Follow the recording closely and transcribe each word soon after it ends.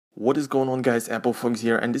What is going on, guys? Apple Fox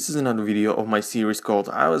here, and this is another video of my series called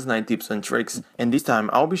iOS 9 Tips and Tricks, and this time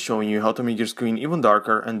I'll be showing you how to make your screen even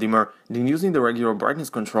darker and dimmer than using the regular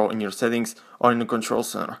brightness control in your settings or in the control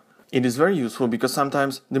center. It is very useful because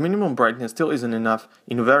sometimes the minimum brightness still isn't enough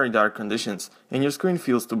in very dark conditions and your screen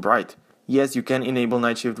feels too bright. Yes, you can enable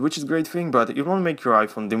night shift, which is a great thing, but it won't make your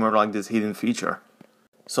iPhone dimmer like this hidden feature.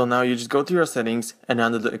 So now you just go to your settings and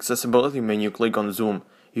under the accessibility menu click on zoom.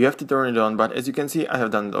 You have to turn it on, but as you can see I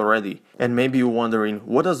have done it already. And maybe you're wondering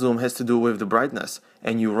what does zoom has to do with the brightness?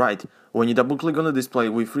 And you're right, when you double click on the display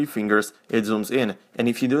with 3 fingers it zooms in, and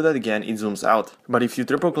if you do that again it zooms out. But if you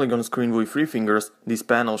triple click on the screen with 3 fingers, this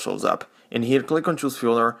panel shows up. And here click on choose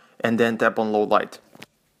filter and then tap on low light.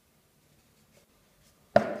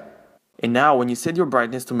 And now when you set your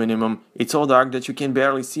brightness to minimum, it's so dark that you can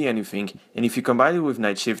barely see anything, and if you combine it with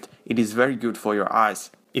night shift, it is very good for your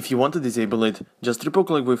eyes. If you want to disable it, just triple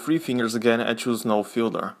click with 3 fingers again and choose no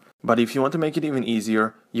filter. But if you want to make it even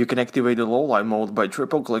easier, you can activate the low light mode by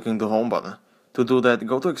triple clicking the home button. To do that,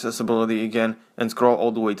 go to accessibility again and scroll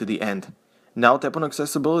all the way to the end. Now tap on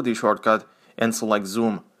accessibility shortcut and select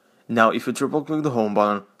zoom. Now if you triple click the home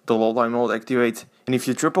button, the low light mode activates, and if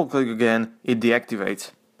you triple click again, it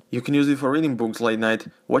deactivates. You can use it for reading books late night,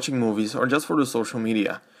 watching movies, or just for the social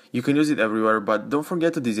media. You can use it everywhere, but don't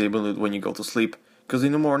forget to disable it when you go to sleep, because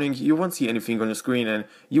in the morning you won't see anything on your screen and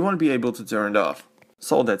you won't be able to turn it off.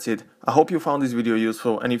 So that's it. I hope you found this video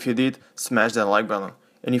useful, and if you did, smash that like button.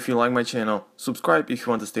 And if you like my channel, subscribe if you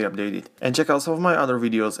want to stay updated. And check out some of my other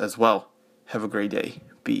videos as well. Have a great day.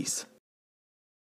 Peace.